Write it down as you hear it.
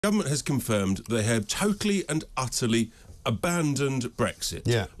government has confirmed they have totally and utterly abandoned Brexit.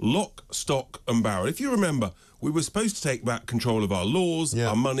 Yeah. Lock, stock and barrel. If you remember, we were supposed to take back control of our laws,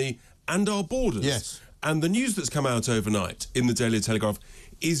 our money and our borders. Yes. And the news that's come out overnight in the Daily Telegraph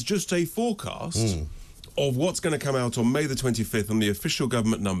is just a forecast of what's going to come out on May the 25th on the official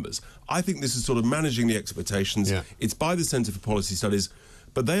government numbers. I think this is sort of managing the expectations. Yeah. It's by the Centre for Policy Studies,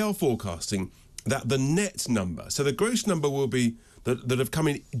 but they are forecasting that the net number, so the gross number will be that have come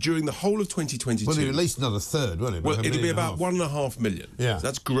in during the whole of 2022. Well, at least another third, won't it? Well, it'll be about 1.5 million. Yeah. So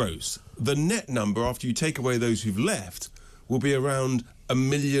that's gross. The net number, after you take away those who've left, will be around 1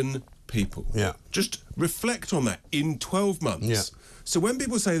 million people. Yeah. Just reflect on that in 12 months. Yeah. So when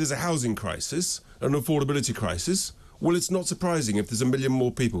people say there's a housing crisis, an affordability crisis, well, it's not surprising if there's 1 million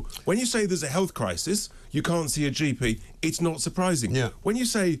more people. When you say there's a health crisis, you can't see a GP, it's not surprising. Yeah. When you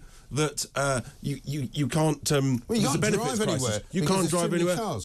say that you can't, well, you there's can't a benefits drive crisis, anywhere you because can't there's too drive many anywhere. cars.